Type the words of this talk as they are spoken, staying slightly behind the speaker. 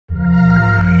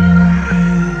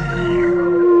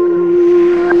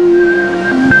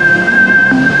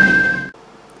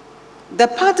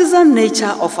partisan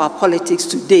nature of our politics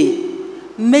today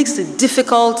makes it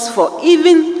difficult for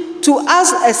even to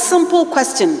ask a simple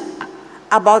question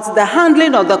about the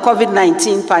handling of the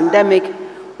COVID-19 pandemic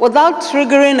without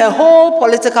triggering a whole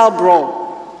political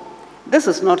brawl. This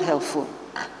is not helpful.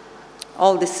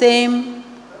 All the same,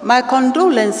 my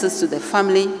condolences to the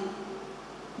family.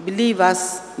 Believe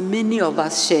us, many of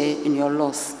us share in your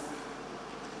loss.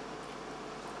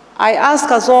 I ask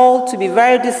us all to be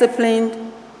very disciplined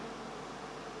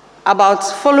about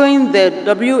following the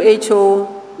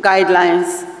WHO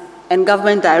guidelines and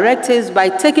government directives by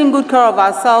taking good care of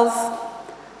ourselves.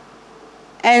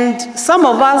 And some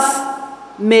of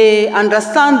us may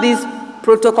understand these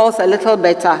protocols a little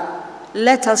better.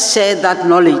 Let us share that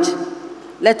knowledge.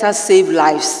 Let us save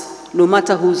lives, no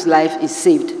matter whose life is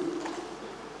saved.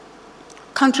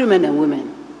 Countrymen and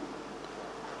women,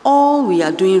 all we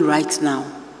are doing right now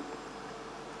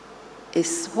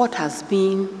is what has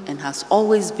been and has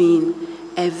always been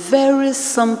a very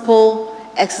simple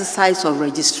exercise of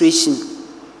registration.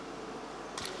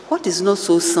 What is not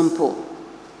so simple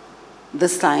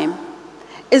this time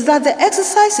is that the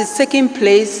exercise is taking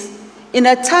place in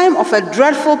a time of a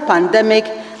dreadful pandemic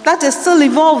that is still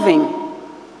evolving,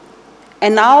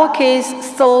 and in our case,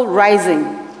 still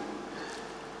rising.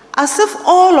 As if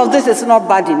all of this is not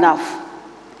bad enough,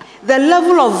 the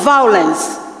level of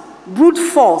violence, brute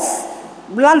force,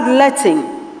 bloodletting,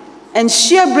 and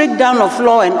sheer breakdown of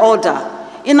law and order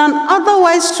in an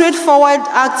otherwise straightforward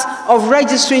act of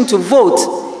registering to vote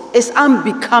is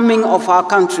unbecoming of our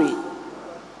country,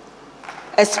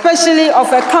 especially of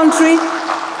a country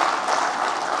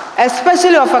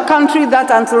that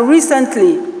until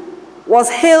recently was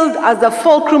hailed as the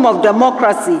fulcrum of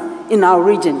democracy in our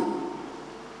region.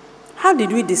 How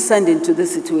did we descend into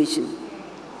this situation?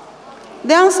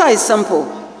 The answer is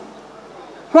simple.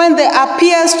 When there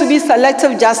appears to be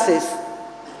selective justice,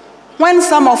 when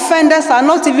some offenders are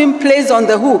not even placed on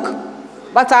the hook,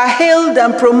 but are hailed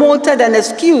and promoted and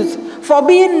excused for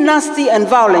being nasty and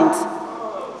violent,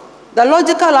 the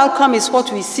logical outcome is what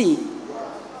we see.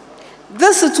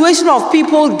 This situation of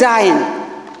people dying,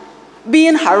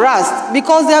 being harassed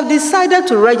because they have decided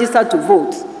to register to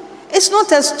vote, it's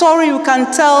not a story you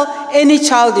can tell any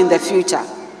child in the future.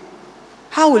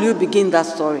 How will you begin that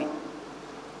story?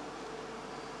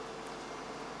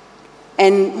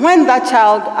 And when that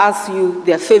child asks you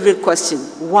their favorite question,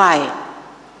 why?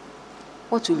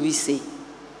 What will we say?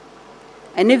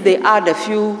 And if they add a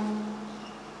few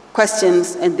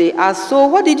questions and they ask, so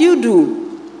what did you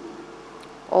do?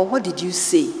 Or what did you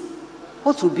say?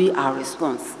 What will be our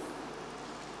response?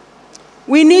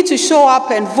 We need to show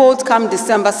up and vote come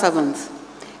December 7th.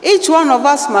 Each one of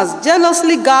us must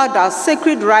jealously guard our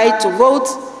sacred right to vote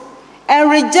and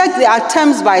reject the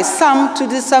attempts by some to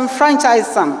disenfranchise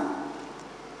some.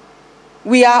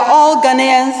 We are all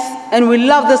Ghanaians and we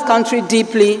love this country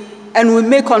deeply and we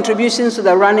make contributions to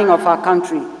the running of our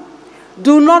country.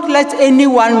 Do not let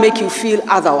anyone make you feel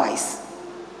otherwise.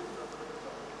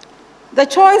 The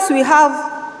choice we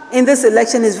have in this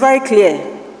election is very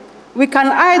clear. We can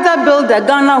either build a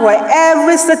Ghana where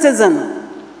every citizen,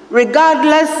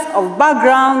 regardless of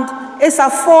background, is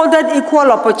afforded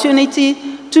equal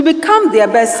opportunity to become their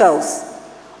best selves,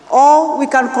 or we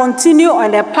can continue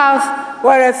on a path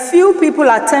where a few people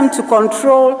attempt to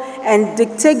control and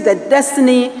dictate the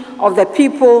destiny of the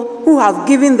people who have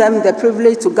given them the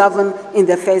privilege to govern in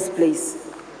the first place.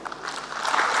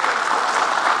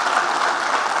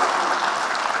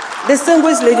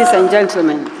 Distinguished ladies and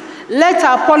gentlemen, let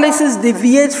our policies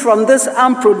deviate from this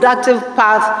unproductive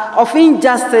path of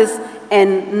injustice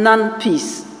and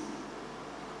non-peace.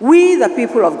 We, the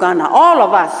people of Ghana, all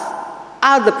of us,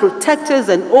 are the protectors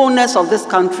and owners of this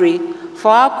country for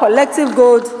our collective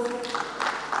good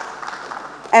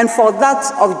and for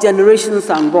that of generations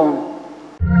unborn.